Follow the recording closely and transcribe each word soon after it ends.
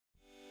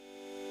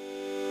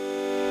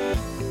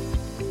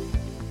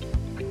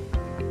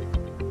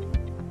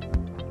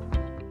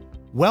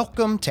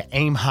Welcome to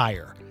Aim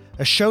Higher,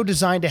 a show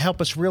designed to help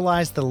us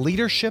realize the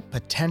leadership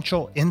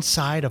potential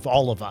inside of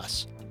all of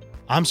us.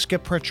 I'm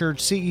Skip Pritchard,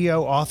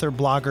 CEO, author,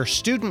 blogger,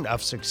 student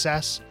of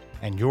success,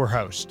 and your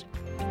host.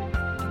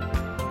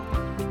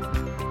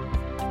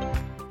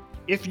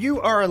 If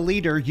you are a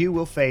leader, you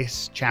will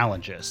face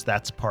challenges.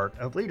 That's part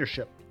of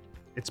leadership.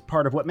 It's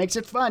part of what makes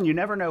it fun. You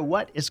never know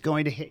what is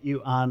going to hit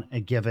you on a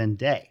given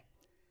day.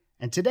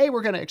 And today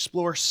we're going to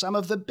explore some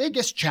of the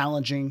biggest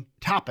challenging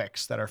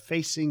topics that are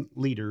facing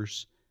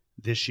leaders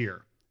this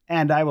year.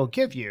 And I will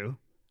give you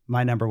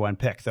my number one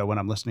pick, though when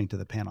I'm listening to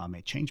the panel, I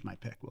may change my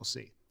pick. We'll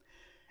see.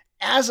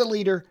 As a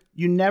leader,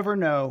 you never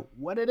know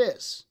what it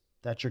is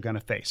that you're going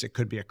to face. It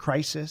could be a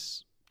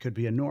crisis, could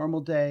be a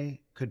normal day,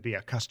 could be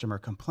a customer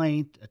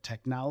complaint, a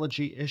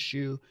technology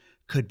issue,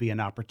 could be an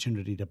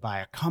opportunity to buy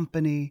a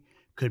company,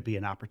 could be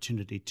an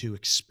opportunity to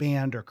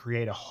expand or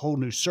create a whole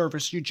new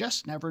service. You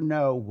just never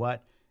know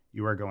what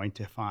you are going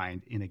to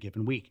find in a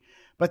given week.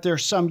 But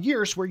there's some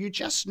years where you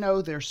just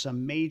know there's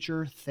some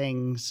major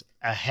things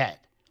ahead.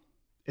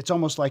 It's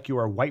almost like you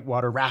are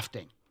whitewater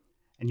rafting,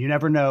 and you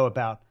never know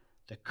about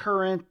the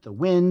current, the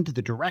wind,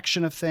 the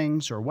direction of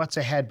things, or what's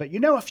ahead. But you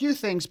know a few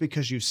things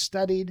because you've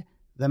studied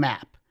the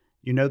map.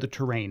 You know the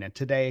terrain. And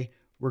today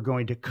we're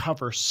going to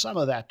cover some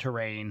of that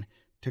terrain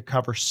to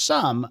cover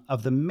some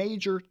of the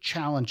major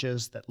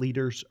challenges that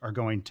leaders are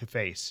going to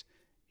face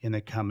in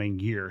the coming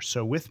year.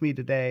 So with me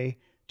today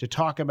to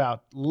talk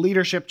about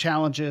leadership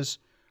challenges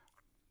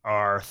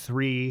are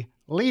three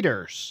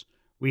leaders.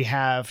 We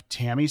have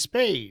Tammy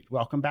Spade.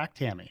 Welcome back,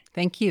 Tammy.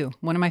 Thank you.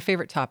 One of my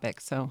favorite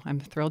topics, so I'm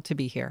thrilled to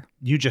be here.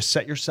 You just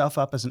set yourself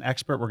up as an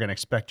expert. We're going to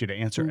expect you to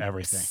answer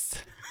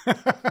everything.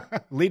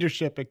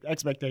 Leadership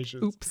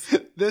expectations. Oops.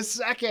 The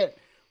second,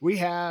 we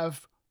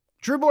have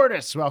Drew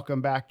Bordas.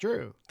 Welcome back,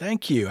 Drew.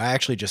 Thank you. I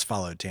actually just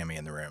followed Tammy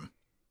in the room.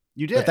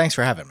 You did? But thanks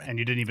for having me. And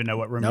you didn't even know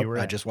what room Nope, you were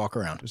in? I just walk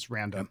around. Just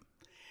random.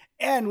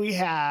 And we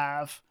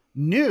have,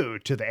 new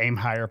to the Aim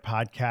Higher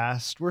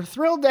podcast, we're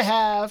thrilled to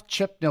have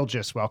Chip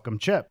Nilgis. Welcome,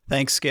 Chip.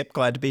 Thanks, Skip.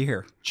 Glad to be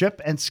here.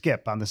 Chip and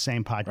Skip on the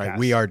same podcast. Right,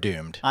 we are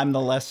doomed. I'm the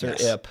lesser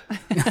Ip.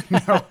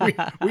 No,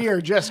 we are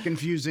just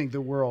confusing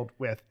the world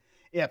with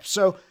Ip.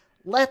 So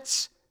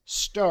let's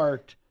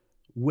start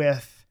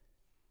with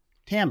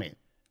Tammy.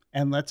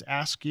 And let's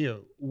ask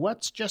you,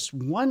 what's just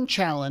one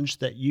challenge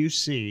that you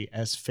see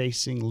as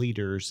facing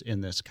leaders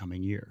in this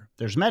coming year?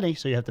 There's many,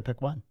 so you have to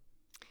pick one.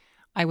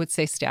 I would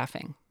say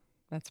staffing.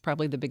 That's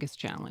probably the biggest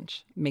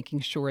challenge,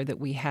 making sure that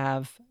we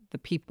have the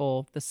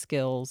people, the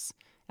skills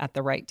at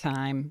the right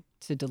time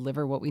to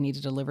deliver what we need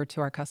to deliver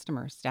to our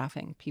customers.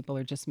 Staffing. People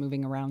are just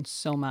moving around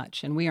so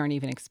much, and we aren't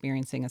even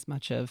experiencing as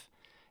much of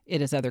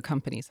it as other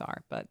companies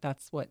are, but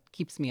that's what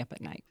keeps me up at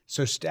night.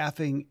 So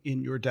staffing,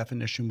 in your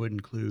definition, would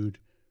include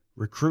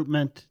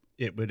recruitment,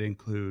 it would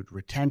include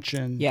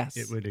retention, yes,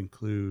 it would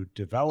include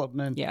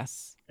development,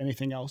 yes.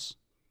 Anything else?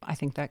 I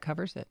think that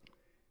covers it.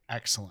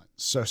 Excellent.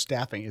 So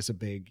staffing is a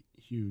big,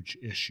 huge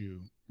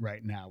issue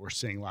right now. We're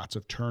seeing lots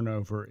of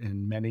turnover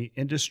in many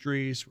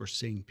industries. We're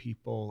seeing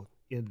people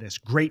in this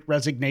great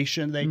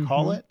resignation, they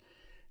call it.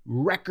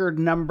 Record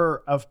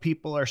number of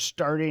people are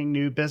starting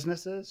new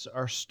businesses,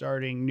 are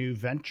starting new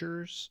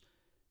ventures.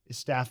 Is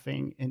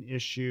staffing an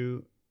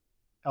issue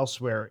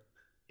elsewhere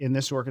in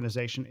this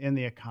organization, in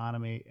the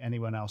economy,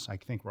 anyone else? I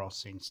think we're all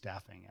seeing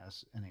staffing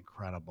as an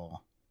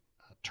incredible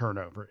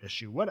turnover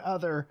issue. What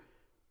other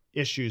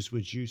issues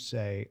would you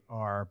say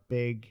are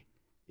big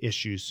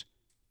issues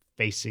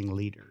facing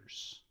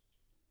leaders?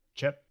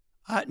 Chip?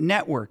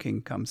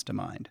 Networking comes to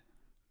mind.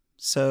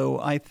 So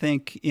I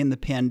think in the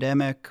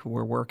pandemic,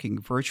 we're working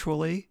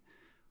virtually.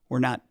 We're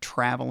not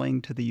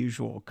traveling to the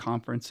usual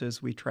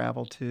conferences we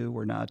travel to.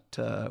 We're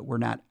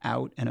not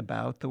out and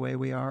about the way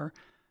we are.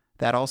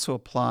 That also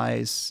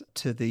applies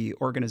to the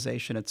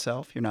organization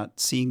itself. You're not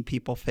seeing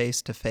people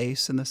face to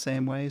face in the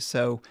same way.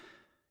 So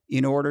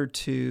in order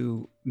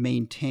to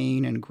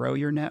maintain and grow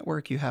your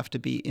network, you have to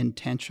be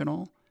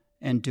intentional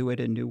and do it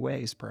in new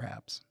ways,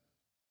 perhaps.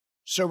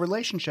 So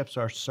relationships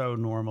are so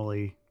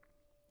normally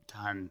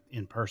done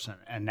in person,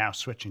 and now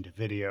switching to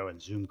video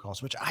and Zoom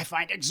calls, which I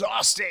find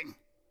exhausting,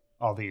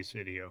 all these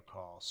video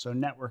calls. So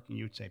networking,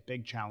 you'd say,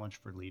 big challenge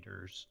for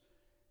leaders,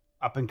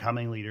 up and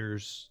coming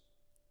leaders,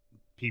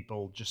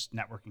 people just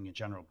networking in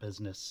general,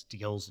 business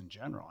deals in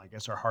general, I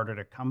guess, are harder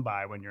to come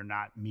by when you're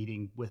not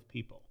meeting with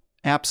people.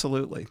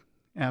 Absolutely.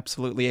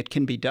 Absolutely. It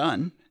can be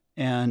done.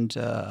 And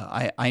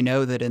I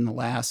know that in the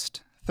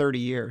last 30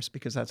 years,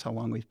 because that's how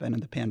long we've been in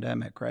the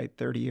pandemic, right?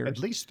 30 years. At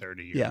least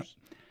 30 years. Yeah.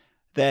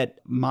 That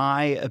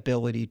my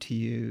ability to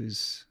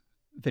use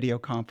video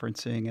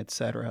conferencing, et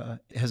cetera,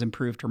 has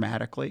improved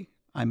dramatically.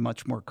 I'm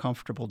much more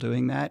comfortable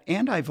doing that.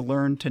 And I've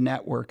learned to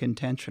network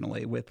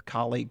intentionally with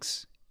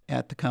colleagues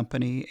at the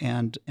company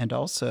and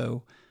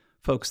also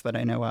folks that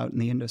I know out in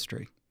the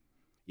industry.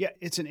 Yeah,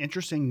 it's an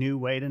interesting new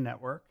way to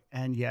network,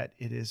 and yet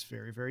it is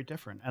very, very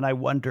different. And I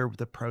wonder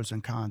the pros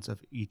and cons of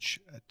each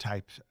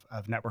type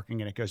of networking.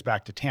 And it goes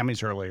back to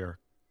Tammy's earlier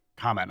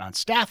comment on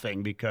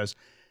staffing, because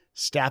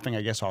Staffing,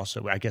 I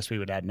guess we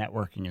would add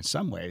networking in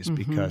some ways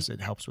because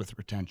it helps with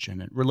retention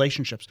and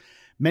relationships.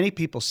 Many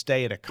people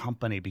stay at a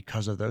company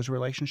because of those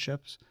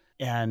relationships,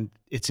 and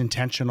it's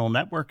intentional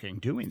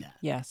networking doing that.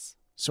 Yes.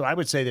 So I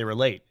would say they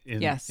relate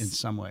in Yes. in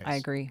some ways. I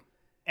agree.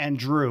 And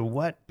Drew,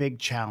 what big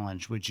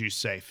challenge would you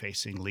say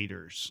facing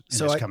leaders in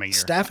this coming year?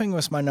 Staffing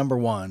was my number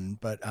one,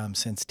 but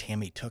since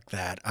Tammy took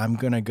that, I'm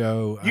gonna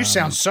go. You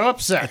sound so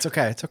upset. It's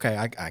okay. It's okay.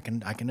 I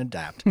can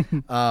adapt.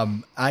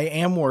 I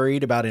am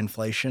worried about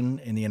inflation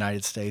in the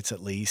United States.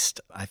 At least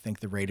I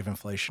think the rate of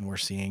inflation we're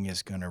seeing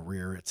is going to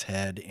rear its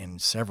head in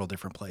several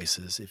different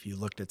places. If you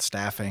looked at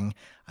staffing,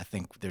 I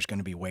think there's going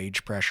to be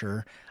wage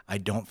pressure. I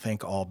don't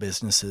think all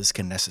businesses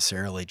can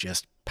necessarily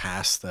just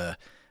pass the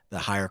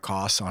higher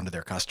costs onto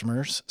their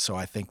customers. So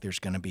I think there's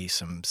going to be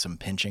some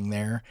pinching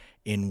there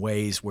in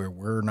ways where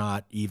we're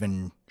not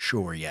even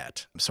sure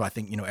yet. So I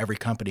think, every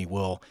company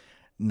will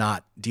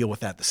not deal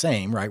with that the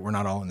same, right? We're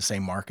not all in the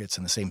same markets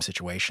and the same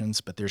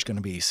situations, but there's going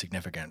to be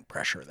significant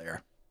pressure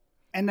there.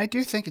 And I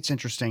do think it's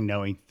interesting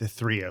knowing the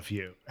three of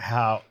you,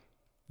 how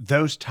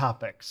those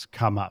topics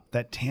come up,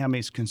 that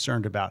Tammy's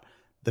concerned about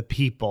the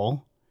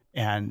people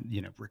and,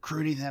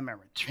 recruiting them and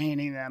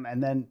retaining them.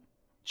 And then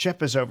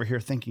Chip is over here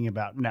thinking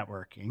about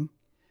networking,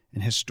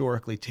 and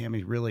historically,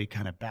 Tammy really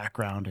kind of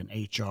background in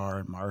HR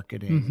and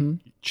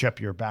marketing. Chip,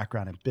 your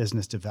background in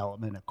business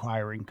development,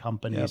 acquiring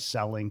companies,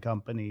 selling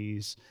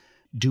companies,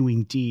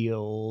 doing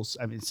deals.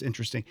 I mean, it's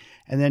interesting.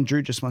 And then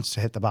Drew just wants to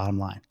hit the bottom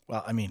line.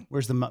 Well, I mean,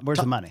 where's the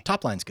money?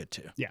 Top line's good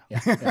too. Yeah.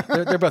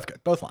 They're both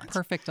good. Both lines.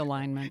 Perfect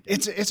alignment.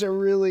 It's a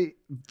really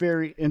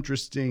very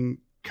interesting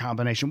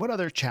combination. What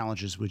other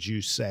challenges would you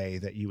say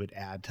that you would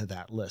add to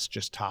that list,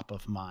 just top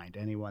of mind?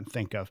 Anyone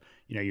think of,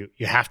 you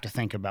have to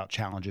think about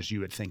challenges,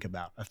 you would think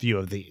about a few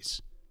of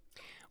these.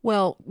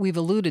 Well, we've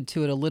alluded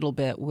to it a little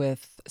bit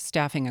with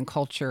staffing and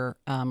culture,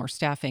 or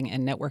staffing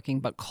and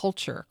networking, but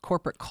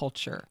corporate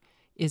culture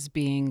is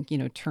being,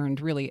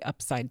 turned really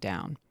upside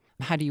down.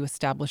 How do you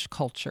establish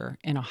culture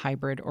in a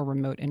hybrid or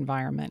remote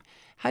environment?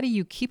 How do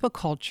you keep a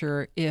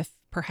culture if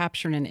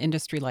perhaps you're in an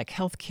industry like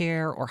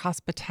healthcare or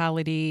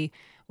hospitality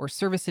or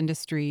service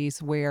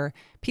industries where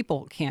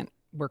people can't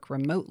work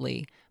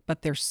remotely,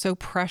 but they're so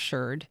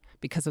pressured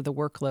because of the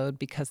workload,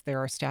 because there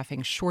are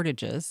staffing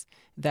shortages,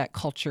 that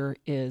culture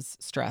is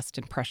stressed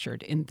and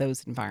pressured in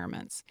those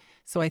environments.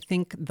 So I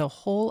think the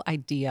whole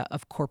idea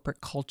of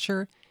corporate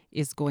culture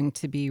is going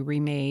to be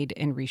remade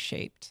and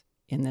reshaped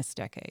in this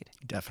decade.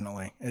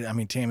 Definitely. I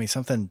mean, Tammy,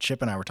 something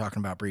Chip and I were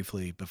talking about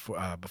briefly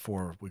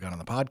before we got on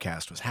the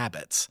podcast was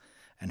habits.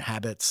 And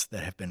habits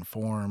that have been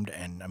formed.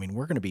 And I mean,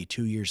 we're going to be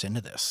 2 years into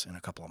this in a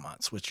couple of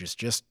months, which is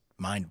just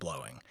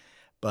mind-blowing.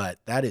 But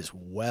that is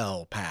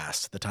well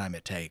past the time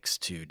it takes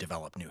to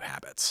develop new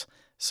habits.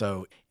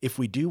 So if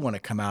we do want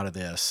to come out of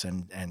this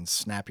and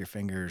snap your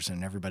fingers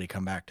and everybody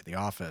come back to the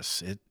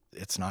office,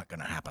 it's not going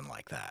to happen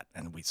like that.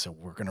 And so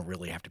we're going to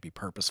really have to be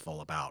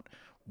purposeful about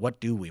what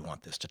do we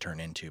want this to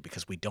turn into,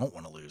 because we don't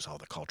want to lose all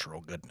the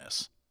cultural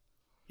goodness.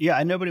 Yeah,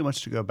 and nobody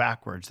wants to go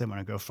backwards. They want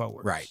to go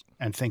forward. Right.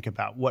 And think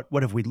about what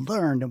have we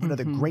learned and what are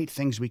the great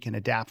things we can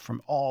adapt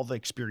from all the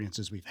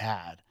experiences we've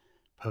had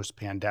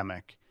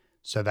post-pandemic.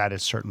 So that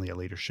is certainly a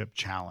leadership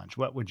challenge.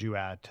 What would you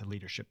add to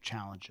leadership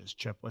challenges?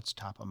 Chip, what's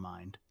top of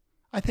mind?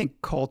 I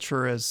think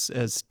culture,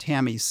 as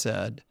Tammy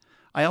said.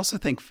 I also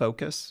think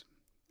focus.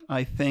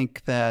 I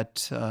think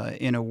that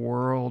in a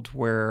world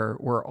where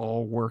we're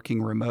all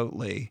working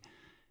remotely,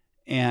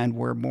 and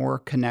we're more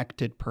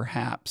connected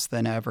perhaps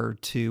than ever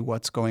to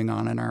what's going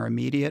on in our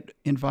immediate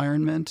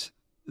environment,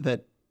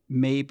 that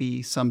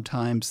maybe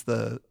sometimes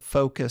the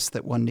focus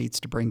that one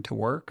needs to bring to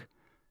work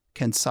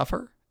can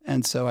suffer.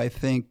 And so I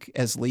think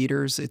as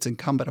leaders, it's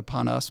incumbent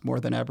upon us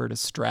more than ever to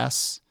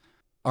stress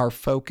our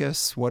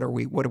focus. What are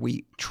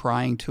we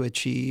trying to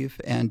achieve,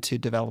 and to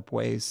develop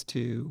ways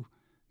to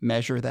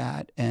measure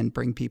that and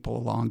bring people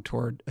along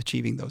toward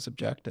achieving those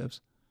objectives.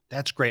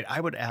 That's great.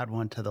 I would add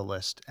one to the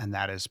list, and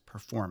that is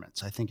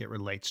performance. I think it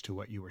relates to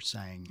what you were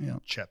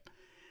saying, Chip.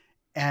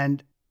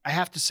 And I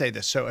have to say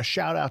this. So a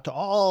shout out to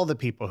all the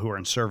people who are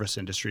in service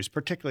industries,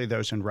 particularly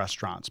those in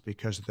restaurants,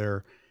 because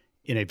they're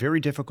in a very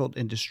difficult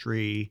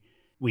industry.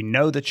 We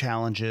know the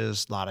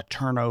challenges, a lot of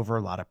turnover,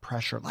 a lot of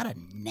pressure, a lot of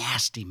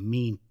nasty,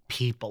 mean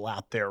people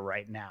out there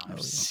right now.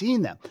 I've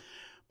seen them.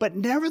 But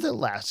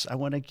nevertheless, I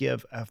want to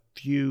give a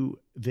few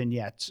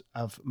vignettes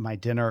of my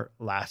dinner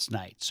last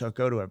night. So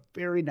go to a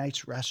very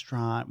nice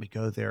restaurant. We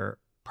go there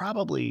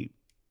probably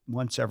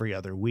once every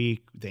other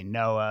week. They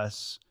know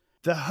us.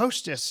 The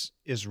hostess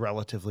is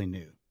relatively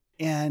new,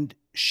 and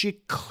she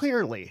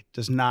clearly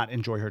does not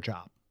enjoy her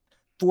job.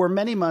 For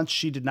many months,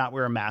 she did not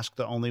wear a mask,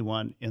 the only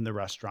one in the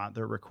restaurant.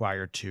 They're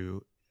required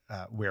to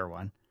wear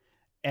one.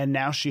 And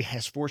now she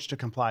has forced to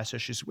comply, so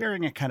she's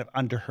wearing it kind of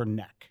under her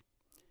neck.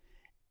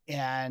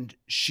 And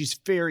she's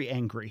very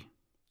angry.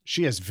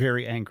 She is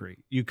very angry.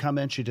 You come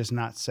in, she does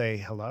not say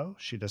hello.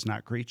 She does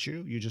not greet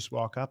you. You just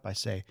walk up. I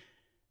say,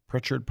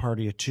 Pritchard,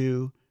 party of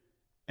two.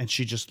 And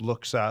she just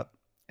looks up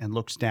and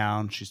looks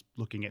down. She's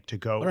looking at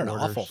to-go What an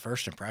orders. awful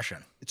first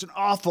impression. It's an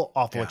awful,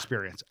 awful Yeah.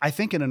 experience. I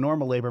think in a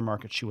normal labor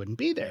market, she wouldn't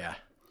be there. Yeah.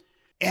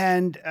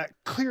 And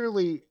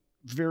clearly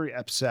very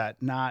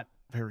upset, not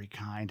very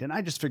kind. And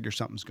I just figure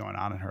something's going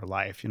on in her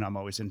life. I'm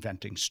always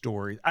inventing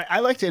stories. I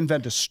like to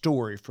invent a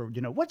story for,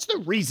 what's the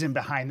reason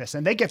behind this?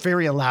 And they get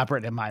very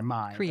elaborate in my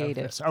mind.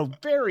 Creative. Oh,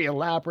 very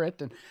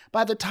elaborate. And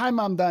by the time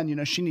I'm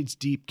done, she needs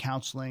deep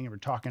counseling. And we're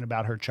talking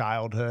about her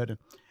childhood.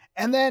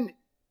 And then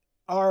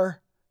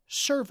our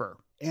server,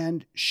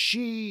 and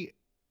she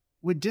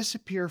would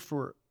disappear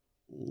for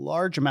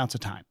large amounts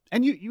of time.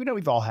 And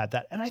we've all had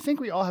that. And I think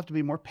we all have to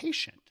be more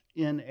patient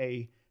in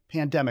a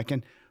pandemic.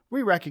 And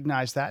we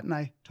recognize that. And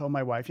I told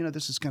my wife,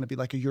 this is going to be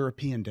like a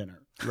European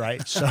dinner,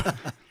 right? So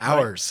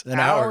Hours and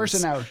hours hours.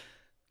 and hours.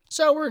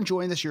 So we're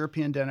enjoying this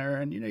European dinner,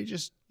 and you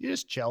just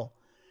chill.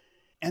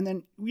 And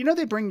then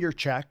they bring your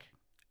check,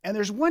 and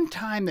there's one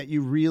time that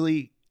you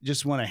really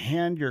just want to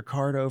hand your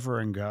card over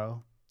and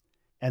go,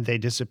 and they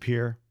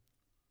disappear.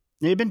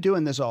 They've been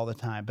doing this all the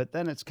time, but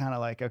then it's kind of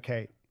like,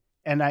 okay.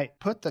 And I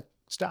put the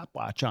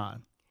stopwatch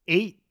on,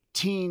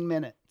 18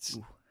 minutes,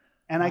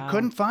 and I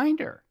couldn't find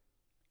her.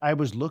 I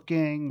was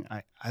looking.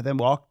 I then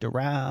walked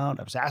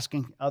around. I was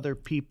asking other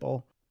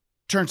people.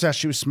 Turns out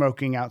she was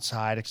smoking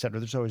outside, et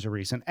cetera. There's always a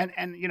reason. And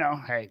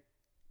hey,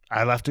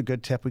 I left a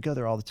good tip. We go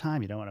there all the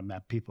time. You don't want to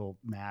make people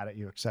mad at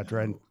you, et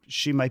cetera. And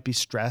she might be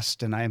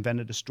stressed. And I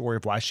invented a story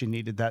of why she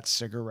needed that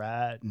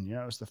cigarette. And,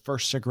 it was the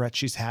first cigarette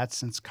she's had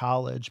since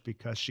college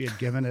because she had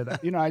given it.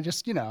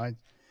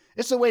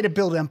 It's a way to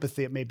build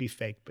empathy. It may be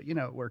fake, but,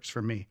 it works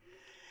for me.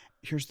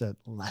 Here's the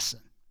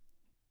lesson.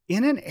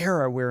 In an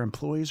era where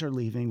employees are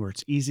leaving, where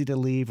it's easy to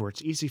leave, where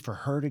it's easy for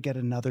her to get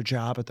another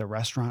job at the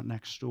restaurant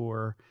next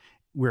door,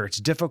 where it's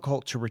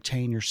difficult to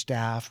retain your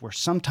staff, where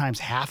sometimes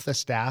half the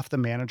staff, the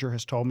manager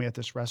has told me at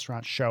this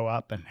restaurant, show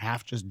up and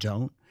half just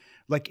don't.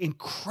 Like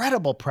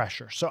incredible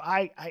pressure. So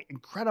I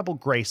incredible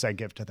grace I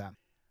give to them.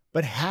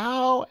 But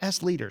how,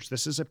 as leaders,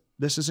 this is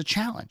a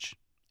challenge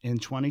in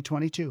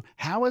 2022.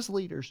 How, as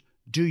leaders,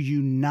 do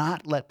you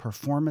not let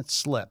performance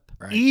slip,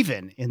 Right.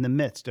 even in the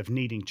midst of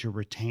needing to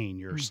retain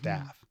your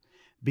staff?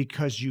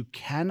 Because you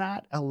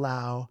cannot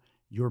allow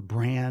your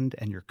brand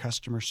and your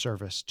customer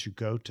service to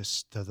go to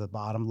the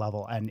bottom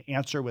level and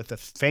answer with the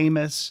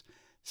famous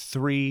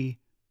 3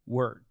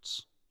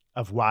 words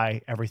of why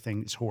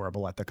everything is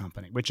horrible at the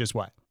company, which is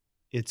what?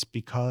 It's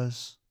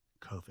because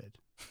COVID.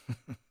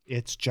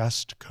 It's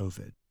just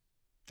COVID.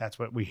 That's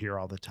what we hear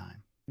all the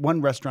time.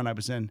 One restaurant I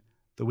was in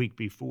the week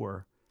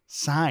before,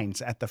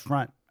 signs at the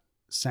front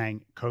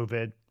saying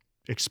COVID,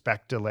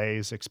 expect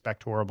delays,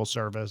 expect horrible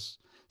service,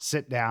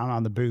 sit down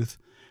on the booth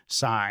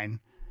sign,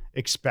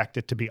 expect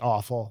it to be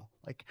awful.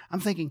 Like,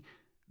 I'm thinking,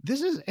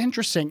 this is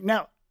interesting.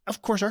 Now,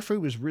 of course, our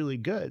food was really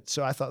good.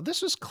 So I thought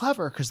this was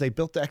clever because they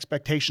built the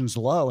expectations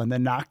low and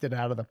then knocked it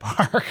out of the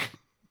park.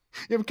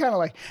 You're kind of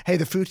like, hey,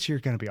 the food's here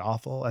going to be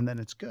awful. And then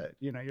it's good.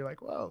 You're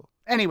like, whoa.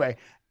 Anyway,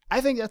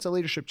 I think that's a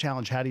leadership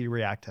challenge. How do you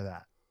react to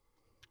that?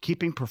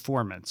 Keeping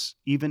performance,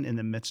 even in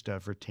the midst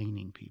of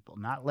retaining people,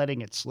 not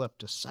letting it slip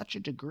to such a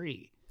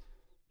degree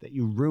that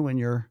you ruin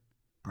your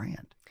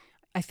brand.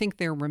 I think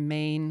there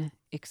remain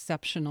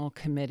exceptional,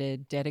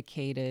 committed,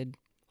 dedicated,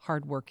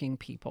 hardworking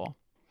people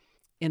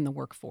in the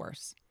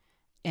workforce.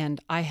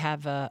 And I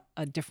have a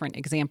different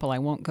example. I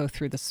won't go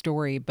through the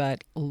story,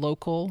 but a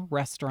local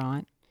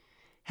restaurant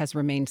has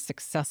remained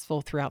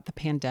successful throughout the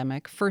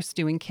pandemic, first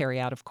doing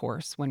carryout, of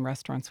course, when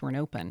restaurants weren't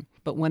open.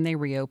 But when they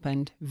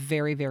reopened,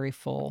 very, very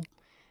full.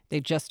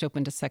 They just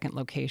opened a second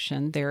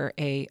location. They're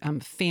a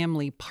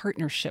family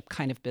partnership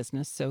kind of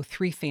business, so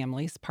 3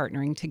 families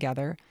partnering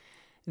together.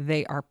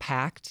 They are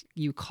packed.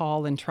 You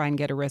call and try and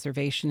get a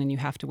reservation, and you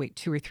have to wait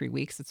 2 or 3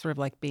 weeks. It's sort of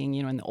like being,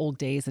 in the old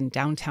days in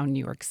downtown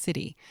New York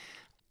City.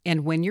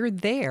 And when you're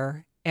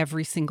there,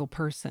 every single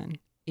person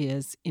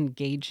is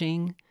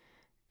engaging,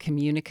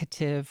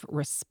 communicative,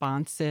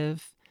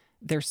 responsive.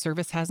 Their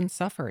service hasn't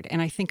suffered.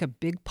 And I think a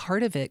big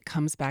part of it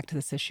comes back to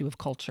this issue of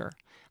culture.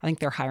 I think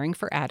they're hiring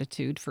for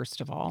attitude,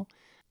 first of all.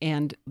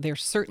 And they're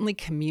certainly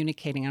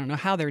communicating. I don't know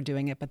how they're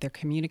doing it, but they're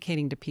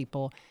communicating to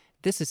people,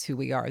 this is who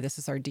we are, this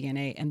is our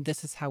DNA, and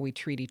this is how we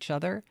treat each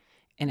other,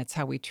 and it's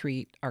how we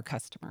treat our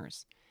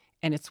customers.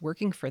 And it's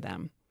working for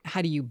them.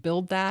 How do you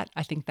build that?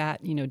 I think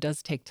that,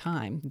 does take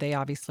time. They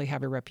obviously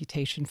have a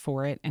reputation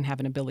for it and have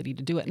an ability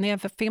to do it. And they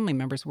have the family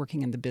members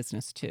working in the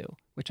business too,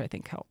 which I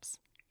think helps.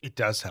 It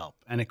does help.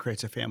 And it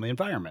creates a family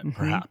environment,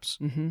 perhaps.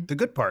 The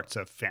good parts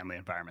of family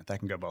environment, that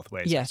can go both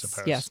ways, I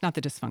suppose. Yes, not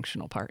the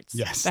dysfunctional parts.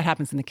 Yes. That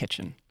happens in the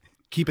kitchen.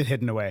 Keep it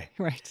hidden away.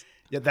 Right.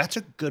 Yeah, that's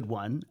a good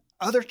one.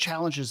 Other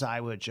challenges I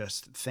would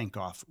just think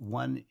of.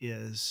 One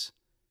is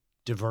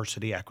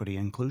diversity, equity,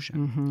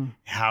 inclusion.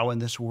 How in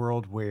this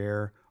world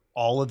where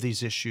all of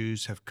these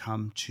issues have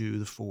come to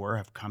the fore,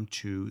 have come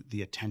to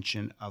the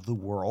attention of the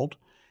world,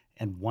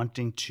 and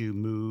wanting to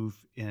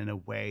move in a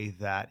way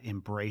that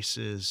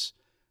embraces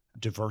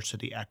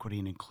diversity, equity,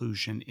 and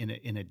inclusion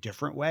in a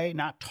different way,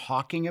 not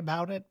talking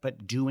about it,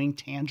 but doing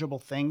tangible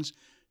things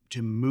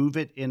to move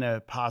it in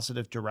a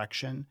positive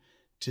direction,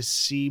 to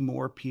see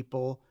more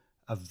people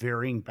of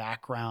varying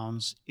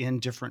backgrounds in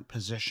different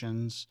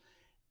positions.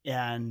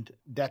 And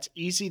that's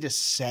easy to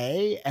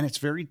say, and it's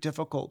very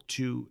difficult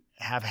to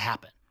have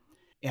happen.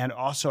 And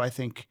also, I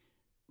think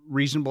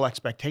reasonable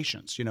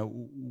expectations,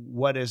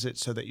 what is it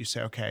so that you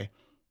say, okay,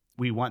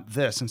 we want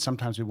this, and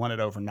sometimes we want it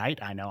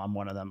overnight. I know I'm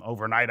one of them.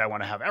 Overnight, I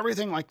want to have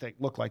everything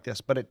look like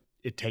this, but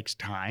it takes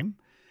time.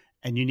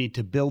 And you need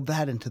to build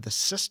that into the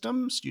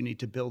systems. You need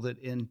to build it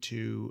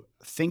into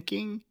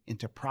thinking,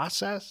 into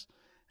process.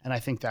 And I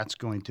think that's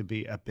going to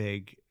be a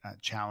big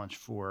challenge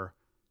for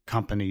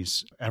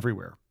companies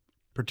everywhere,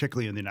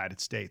 particularly in the United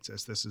States,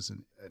 as this is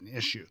an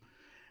issue.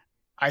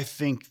 I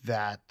think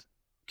that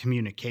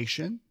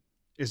communication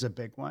is a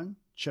big one.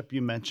 Chip,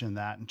 you mentioned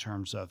that in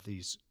terms of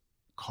these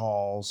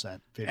calls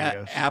and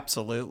videos.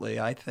 Absolutely.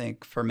 I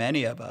think for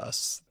many of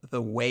us,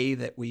 the way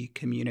that we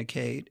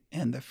communicate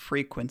and the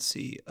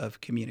frequency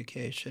of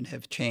communication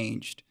have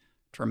changed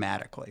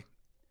dramatically.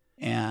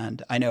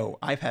 And I know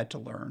I've had to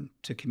learn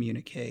to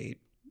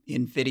communicate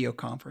in video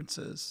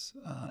conferences.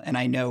 And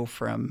I know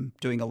from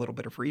doing a little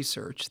bit of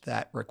research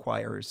that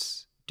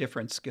requires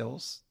different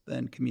skills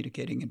than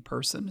communicating in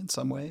person in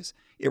some ways.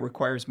 It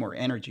requires more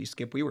energy.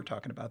 Skip, we were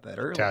talking about that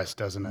earlier. It does,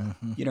 doesn't it?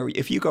 Mm-hmm.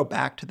 If you go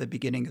back to the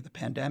beginning of the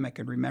pandemic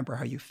and remember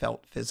how you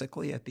felt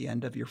physically at the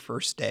end of your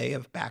first day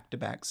of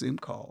back-to-back Zoom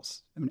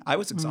calls, I mean, I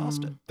was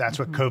exhausted. That's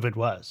what COVID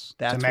was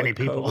That's to many what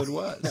people. COVID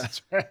was.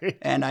 That's right.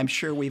 And I'm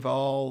sure we've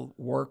all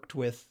worked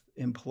with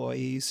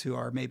employees who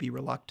are maybe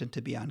reluctant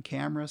to be on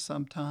camera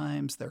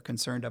sometimes. They're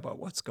concerned about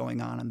what's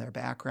going on in their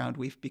background.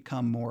 We've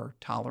become more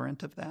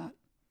tolerant of that.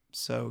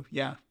 So,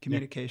 yeah,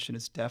 communication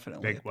is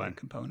definitely a big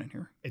component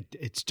here.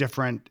 It's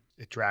different.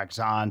 It drags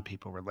on.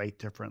 People relate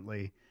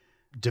differently.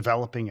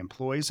 Developing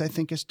employees, I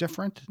think, is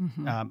different.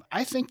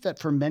 I think that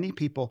for many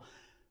people,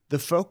 the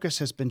focus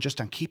has been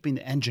just on keeping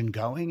the engine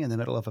going in the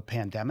middle of a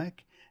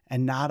pandemic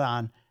and not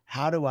on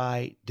how do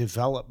I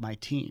develop my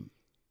team.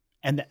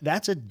 And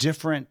that's a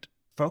different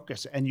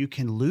focus. And you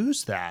can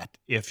lose that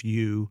if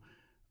you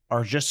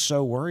are just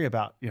so worried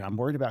about, I'm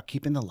worried about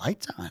keeping the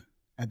lights on.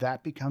 And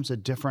that becomes a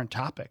different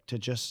topic to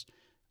just,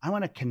 I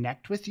want to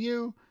connect with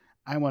you.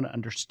 I want to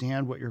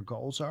understand what your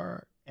goals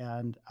are.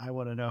 And I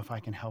want to know if I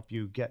can help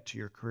you get to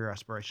your career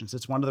aspirations.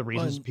 It's one of the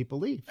reasons people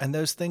leave. And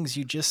those things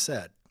you just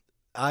said,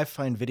 I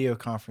find video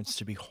conference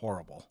to be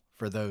horrible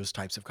for those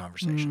types of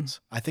conversations.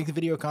 I think the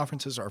video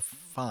conferences are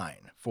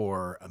fine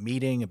for a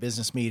meeting, a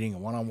business meeting, a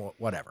one-on-one,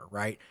 whatever,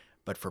 right?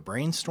 But for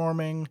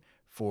brainstorming,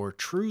 for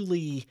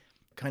truly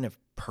kind of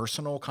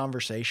personal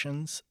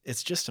conversations,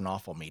 it's just an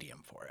awful medium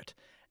for it.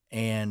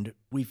 And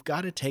we've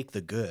got to take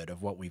the good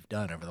of what we've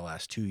done over the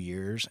last 2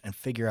 years and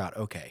figure out,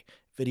 okay,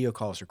 video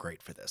calls are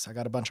great for this. I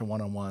got a bunch of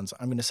one-on-ones.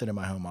 I'm going to sit in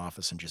my home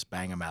office and just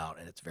bang them out,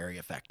 and it's very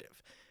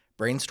effective.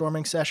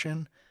 Brainstorming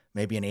session,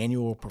 maybe an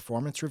annual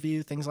performance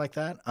review, things like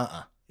that.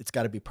 It's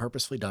got to be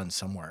purposely done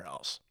somewhere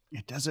else.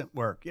 It doesn't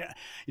work. Yeah.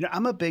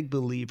 I'm a big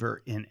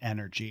believer in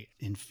energy,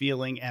 in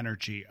feeling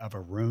energy of a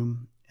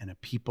room and a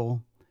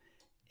people.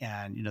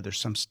 And, there's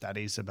some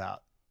studies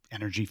about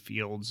energy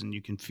fields and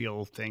you can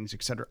feel things,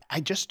 et cetera. I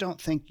just don't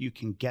think you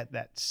can get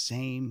that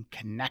same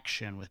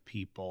connection with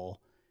people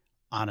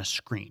on a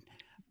screen.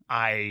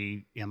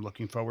 I am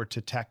looking forward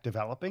to tech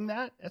developing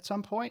that at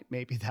some point.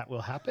 Maybe that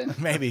will happen.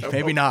 Maybe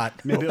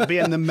not. Maybe it'll be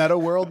in the meta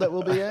world that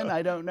we'll be in.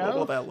 I don't know. What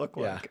will that look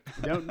like?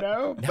 Don't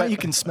know. Now you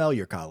can smell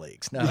your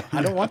colleagues. No,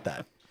 I don't want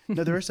that.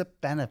 No, there is a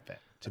benefit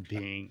to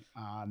being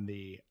on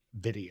the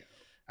video.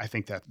 I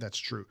think that's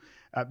true.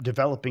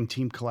 Developing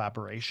team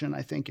collaboration,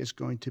 I think, is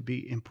going to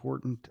be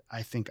important.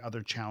 I think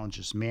other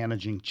challenges,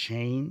 managing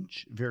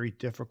change, very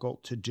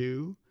difficult to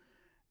do.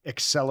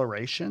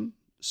 Acceleration.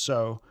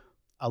 So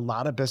a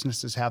lot of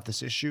businesses have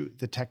this issue.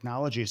 The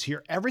technology is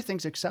here.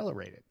 Everything's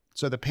accelerated.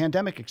 So the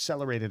pandemic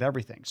accelerated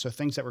everything. So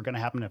things that were going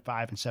to happen in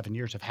 5 and 7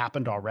 years have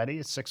happened already.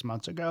 It's 6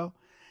 months ago.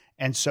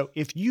 And so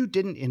if you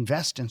didn't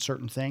invest in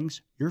certain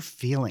things, you're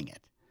feeling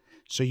it.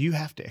 So you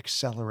have to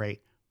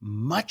accelerate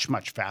much,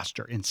 much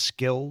faster in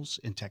skills,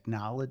 in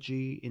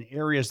technology, in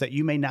areas that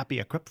you may not be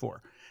equipped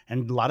for.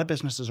 And a lot of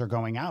businesses are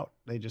going out.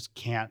 They just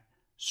can't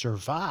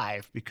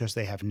survive because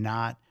they have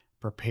not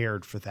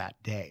prepared for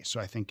that day. So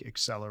I think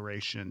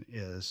acceleration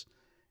is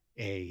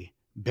a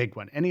big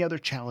one. Any other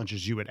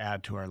challenges you would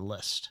add to our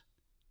list?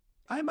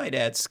 I might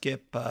add,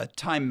 Skip,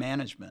 time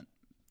management.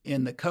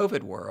 In the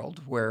COVID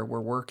world where we're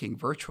working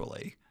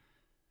virtually,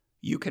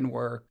 you can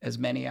work as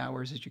many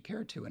hours as you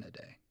care to in a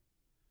day,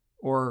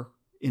 or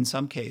in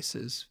some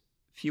cases,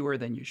 fewer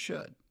than you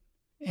should.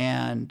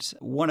 And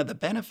one of the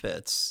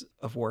benefits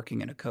of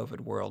working in a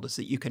COVID world is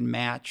that you can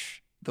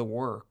match the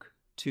work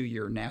to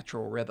your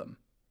natural rhythm.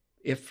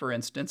 If, for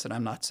instance, and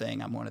I'm not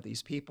saying I'm one of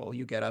these people,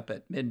 you get up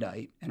at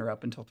midnight and are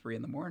up until 3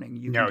 a.m,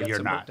 you can get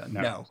some work done.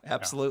 No,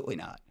 absolutely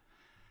not.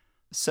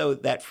 So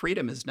that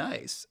freedom is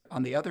nice.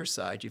 On the other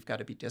side, you've got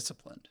to be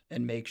disciplined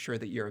and make sure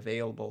that you're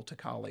available to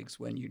colleagues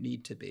when you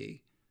need to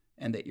be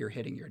and that you're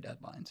hitting your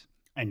deadlines.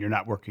 And you're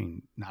not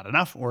working not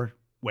enough or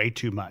way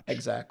too much.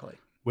 Exactly.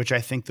 which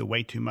I think the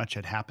way too much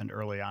had happened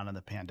early on in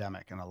the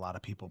pandemic and a lot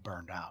of people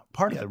burned out.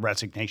 Part of the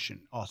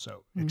resignation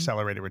also,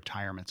 accelerated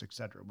retirements, et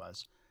cetera,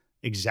 was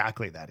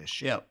exactly that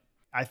issue. Yeah.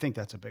 I think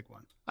that's a big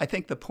one. I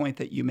think the point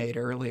that you made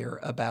earlier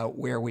about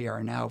where we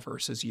are now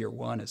versus year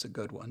one is a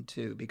good one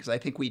too, because I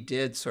think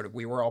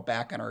we were all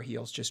back on our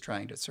heels just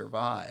trying to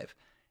survive.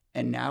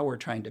 And now we're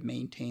trying to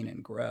maintain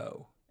and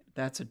grow.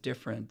 That's a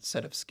different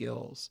set of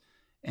skills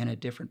and a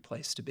different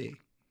place to be.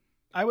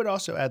 I would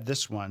also add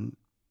this one.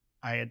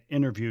 I had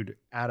interviewed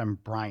Adam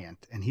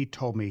Bryant, and he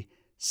told me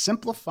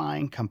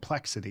simplifying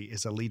complexity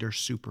is a leader's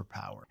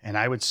superpower. And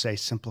I would say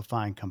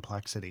simplifying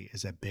complexity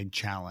is a big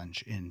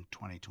challenge in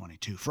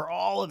 2022 for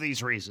all of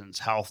these reasons: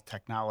 health,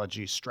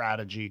 technology,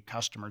 strategy,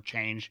 customer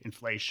change,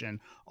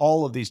 inflation,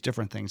 all of these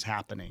different things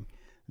happening.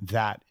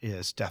 That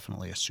is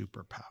definitely a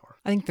superpower.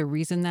 I think the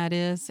reason that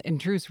is, and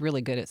Drew's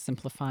really good at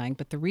simplifying,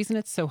 but the reason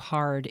it's so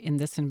hard in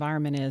this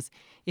environment is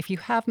if you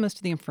have most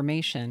of the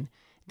information,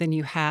 then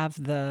you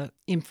have the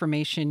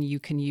information you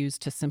can use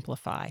to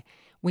simplify.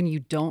 When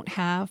you don't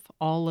have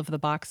all of the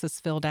boxes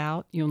filled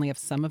out, you only have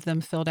some of them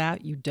filled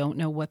out, you don't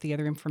know what the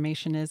other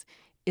information is,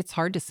 it's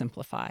hard to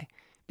simplify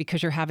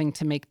because you're having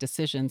to make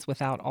decisions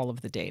without all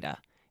of the data.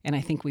 And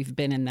I think we've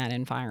been in that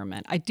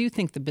environment. I do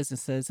think the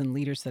businesses and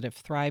leaders that have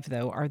thrived,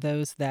 though, are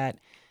those that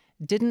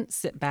didn't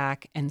sit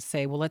back and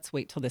say, well, let's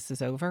wait till this is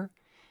over.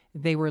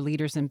 They were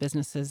leaders in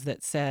businesses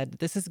that said,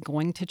 this is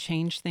going to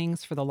change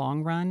things for the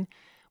long run.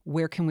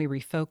 Where can we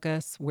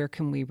refocus? Where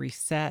can we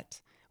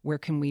reset? Where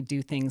can we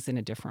do things in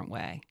a different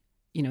way?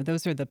 You know,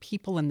 those are the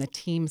people and the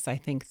teams, I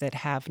think, that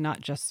have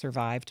not just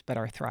survived, but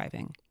are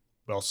thriving.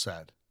 Well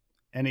said.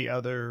 Any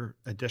other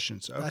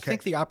additions? Okay. I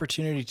think the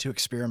opportunity to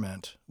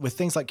experiment with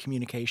things like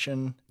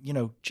communication,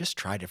 just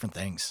try different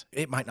things.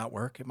 It might not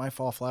work. It might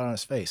fall flat on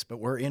its face, but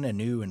we're in a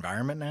new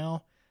environment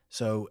now.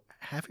 So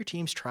have your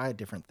teams try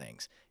different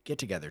things. Get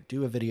together,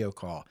 do a video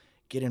call,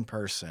 get in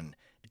person,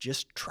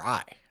 just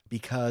try.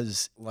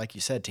 Because like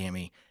you said,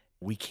 Tammy,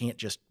 we can't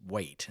just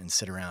wait and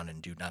sit around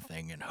and do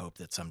nothing and hope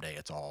that someday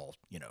it's all,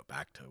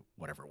 back to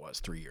whatever it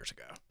was 3 years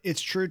ago.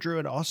 It's true, Drew.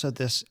 And also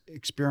this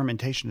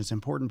experimentation is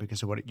important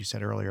because of what you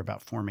said earlier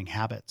about forming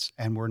habits.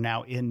 And we're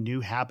now in new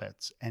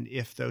habits. And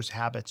if those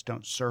habits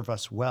don't serve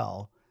us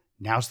well,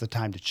 now's the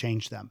time to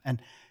change them.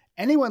 And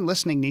anyone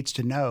listening needs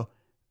to know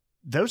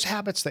those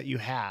habits that you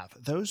have,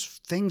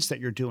 those things that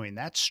you're doing,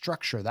 that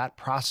structure, that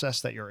process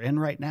that you're in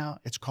right now,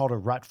 it's called a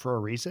rut for a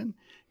reason.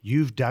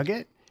 You've dug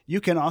it. You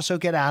can also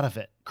get out of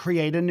it,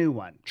 create a new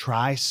one,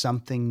 try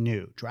something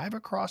new, drive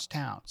across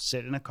town,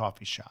 sit in a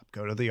coffee shop,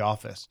 go to the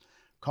office,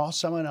 call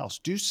someone else,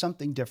 do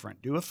something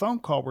different, do a phone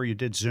call where you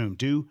did Zoom,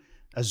 do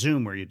a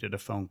Zoom where you did a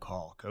phone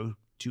call, go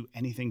do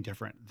anything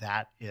different.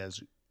 That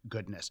is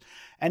goodness.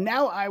 And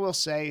now I will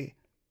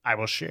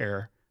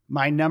share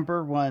my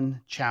number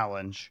one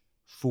challenge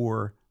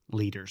for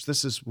leaders.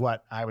 This is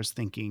what I was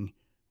thinking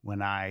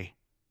when I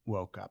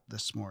woke up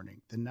this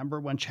morning. The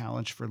number one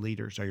challenge for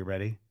leaders, are you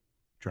ready?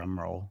 Drum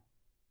roll.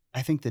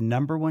 I think the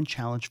number one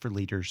challenge for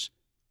leaders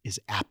is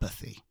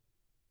apathy.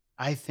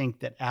 I think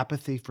that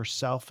apathy for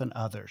self and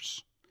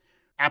others.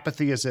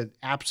 Apathy is an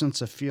absence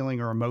of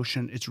feeling or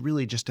emotion. It's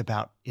really just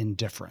about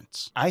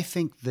indifference. I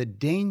think the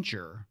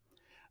danger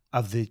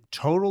of the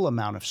total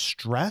amount of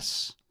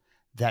stress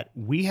that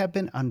we have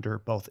been under,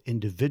 both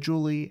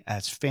individually,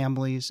 as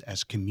families,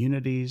 as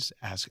communities,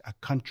 as a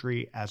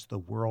country, as the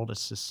world, as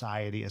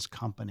society, as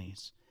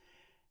companies,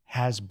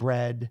 has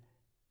bred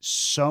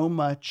so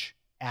much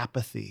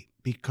apathy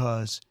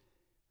because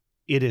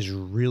it is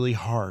really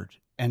hard.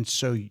 And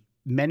so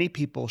many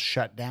people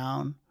shut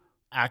down,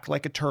 act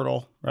like a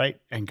turtle,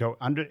 right? And go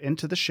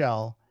into the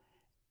shell,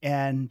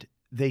 and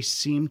they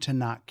seem to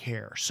not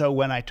care. So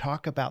when I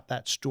talk about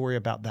that story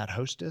about that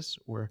hostess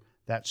or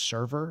that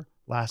server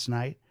last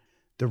night,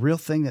 the real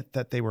thing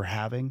that they were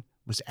having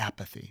was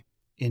apathy,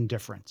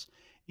 indifference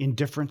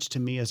to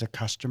me as a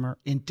customer,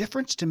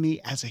 indifference to me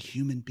as a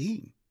human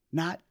being,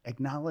 not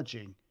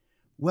acknowledging,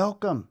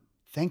 welcome,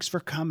 thanks for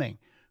coming.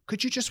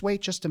 Could you just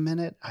wait just a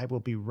minute? I will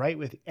be right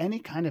with you. Any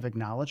kind of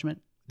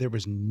acknowledgement. There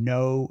was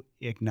no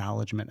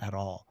acknowledgement at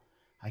all.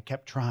 I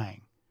kept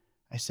trying.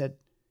 I said,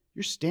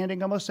 you're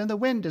standing almost in the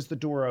wind as the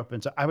door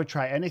opens. I would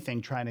try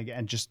anything trying to get,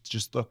 and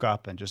just look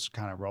up and just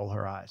kind of roll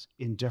her eyes.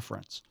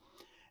 Indifference.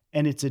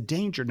 And it's a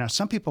danger. Now,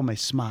 some people may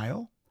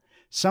smile.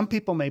 Some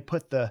people may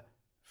put the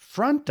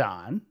front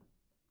on,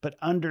 but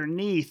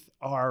underneath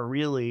are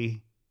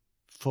really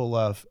full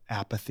of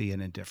apathy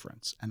and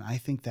indifference. And I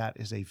think that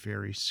is a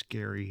very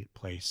scary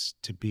place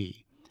to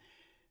be.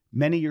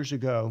 Many years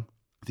ago,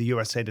 the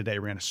USA Today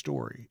ran a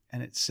story,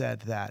 and it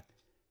said that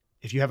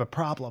if you have a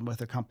problem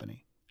with a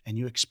company and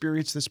you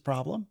experience this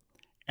problem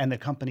and the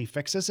company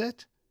fixes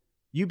it,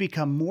 you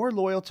become more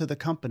loyal to the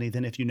company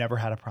than if you never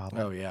had a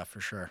problem. Oh, yeah,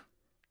 for sure.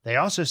 They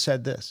also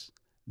said this: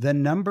 the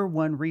number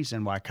one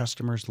reason why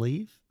customers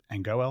leave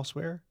and go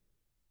elsewhere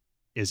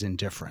is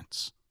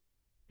indifference.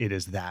 It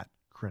is that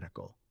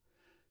critical.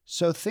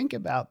 So think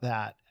about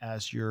that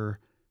as you're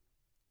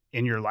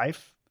in your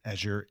life,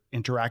 as you're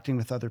interacting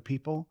with other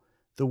people.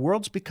 the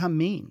world's become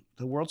mean.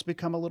 The world's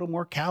become a little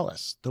more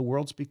callous. The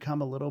world's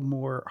become a little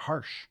more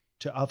harsh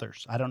to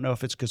others. I don't know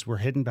if it's because we're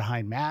hidden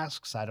behind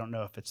masks. I don't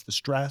know if it's the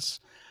stress.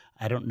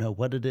 I don't know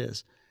what it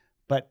is.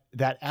 But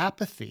that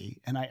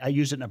apathy, and I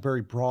use it in a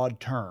very broad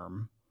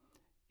term,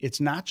 it's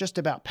not just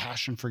about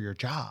passion for your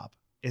job.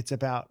 It's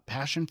about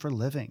passion for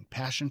living,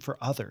 passion for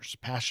others,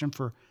 passion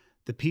for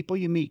the people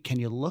you meet. Can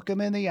you look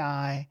them in the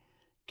eye?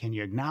 Can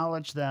you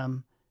acknowledge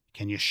them?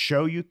 Can you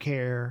show you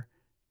care?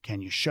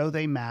 Can you show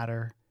they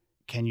matter?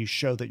 Can you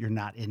show that you're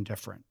not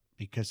indifferent?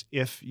 Because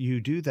if you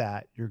do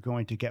that, you're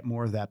going to get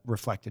more of that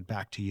reflected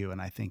back to you.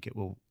 And I think it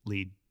will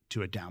lead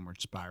to a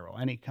downward spiral.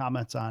 Any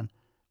comments on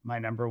my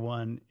number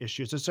one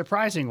issue? It's a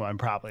surprising one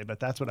probably, but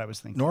that's what I was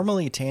thinking.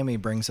 Normally, Tammy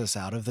brings us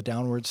out of the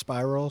downward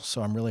spiral,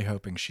 so I'm really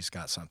hoping she's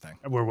got something.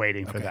 We're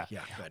waiting for that.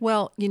 Yeah, good.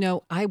 Well, you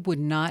know, I would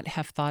not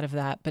have thought of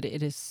that, but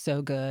it is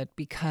so good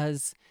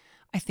because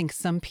I think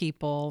some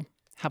people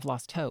have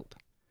lost hope.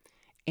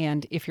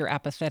 And if you're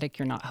apathetic,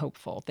 you're not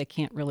hopeful. They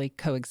can't really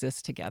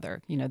coexist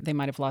together. You know, they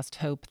might have lost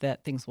hope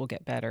that things will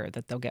get better,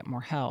 that they'll get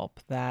more help,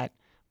 that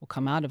we'll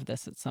come out of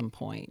this at some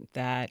point,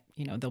 that,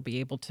 you know, they'll be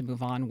able to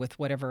move on with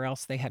whatever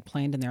else they had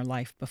planned in their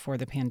life before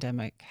the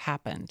pandemic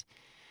happened.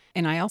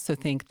 And I also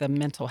think the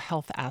mental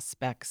health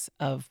aspects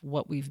of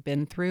what we've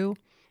been through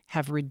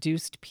have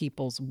reduced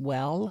people's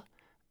well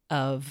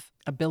of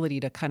ability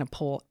to kind of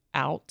pull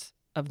out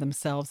of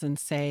themselves and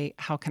say,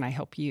 how can I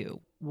help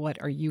you? What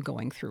are you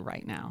going through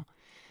right now?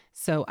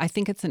 So I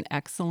think it's an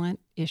excellent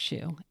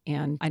issue.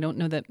 And I don't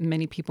know that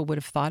many people would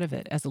have thought of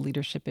it as a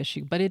leadership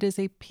issue, but it is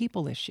a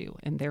people issue,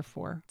 and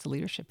therefore it's a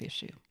leadership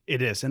issue.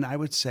 It is. And I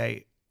would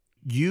say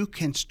you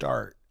can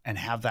start and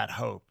have that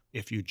hope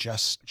if you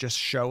just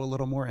show a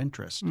little more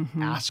interest,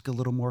 ask a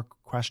little more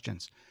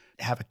questions,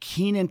 have a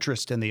keen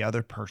interest in the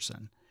other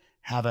person,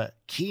 have a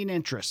keen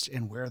interest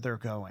in where they're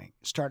going,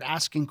 start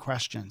asking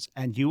questions,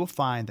 and you will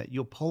find that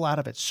you'll pull out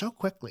of it so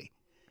quickly.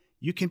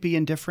 You can be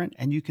indifferent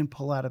and you can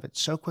pull out of it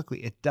so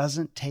quickly. It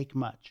doesn't take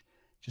much.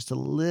 Just a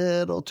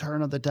little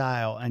turn of the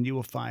dial and you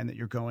will find that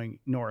you're going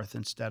north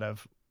instead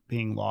of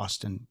being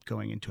lost and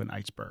going into an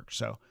iceberg.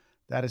 So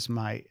that is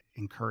my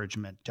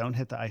encouragement. Don't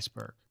hit the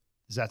iceberg.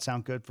 Does that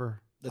sound good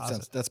for That's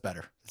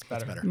better.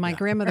 That's better. My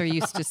grandmother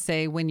used to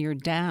say, when you're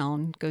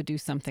down, go do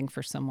something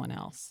for someone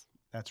else.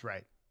 That's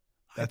right.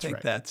 I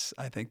think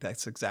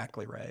that's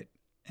exactly right.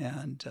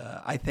 And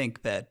I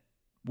think that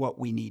what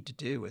we need to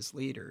do as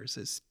leaders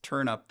is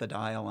turn up the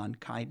dial on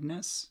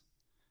kindness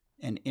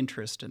and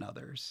interest in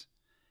others,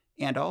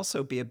 and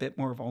also be a bit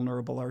more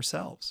vulnerable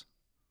ourselves,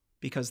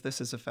 because this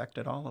has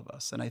affected all of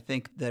us. And I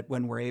think that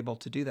when we're able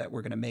to do that,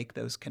 we're going to make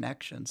those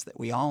connections that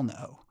we all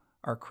know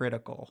are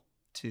critical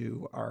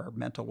to our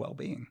mental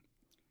well-being.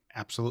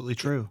 Absolutely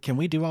true. Can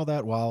we do all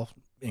that while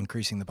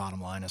increasing the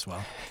bottom line as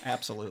well?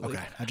 Absolutely.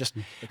 Okay. I just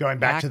Going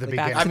back to the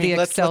beginning. Back to the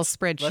Excel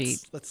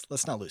spreadsheet.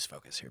 Let's not lose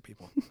focus here,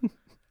 people.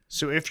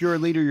 So if you're a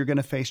leader, you're going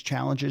to face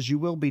challenges. You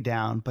will be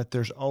down, but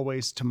there's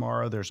always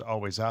tomorrow. There's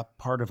always up.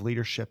 Part of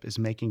leadership is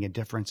making a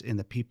difference in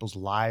the people's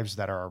lives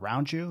that are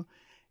around you.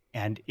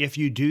 And if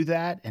you do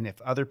that, and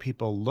if other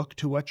people look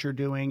to what you're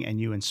doing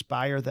and you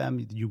inspire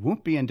them, you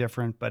won't be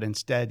indifferent, but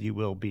instead you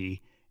will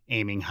be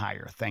aiming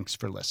higher. Thanks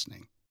for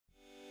listening.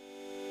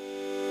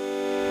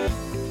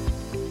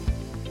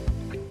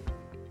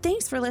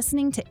 Thanks for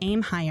listening to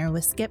Aim Higher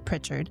with Skip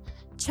Pritchard.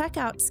 Check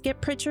out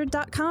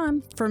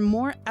skippritchard.com for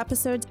more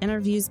episodes,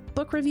 interviews,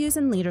 book reviews,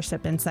 and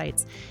leadership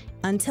insights.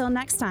 Until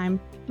next time,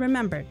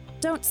 remember,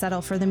 don't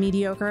settle for the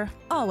mediocre,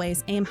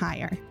 always aim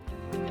higher.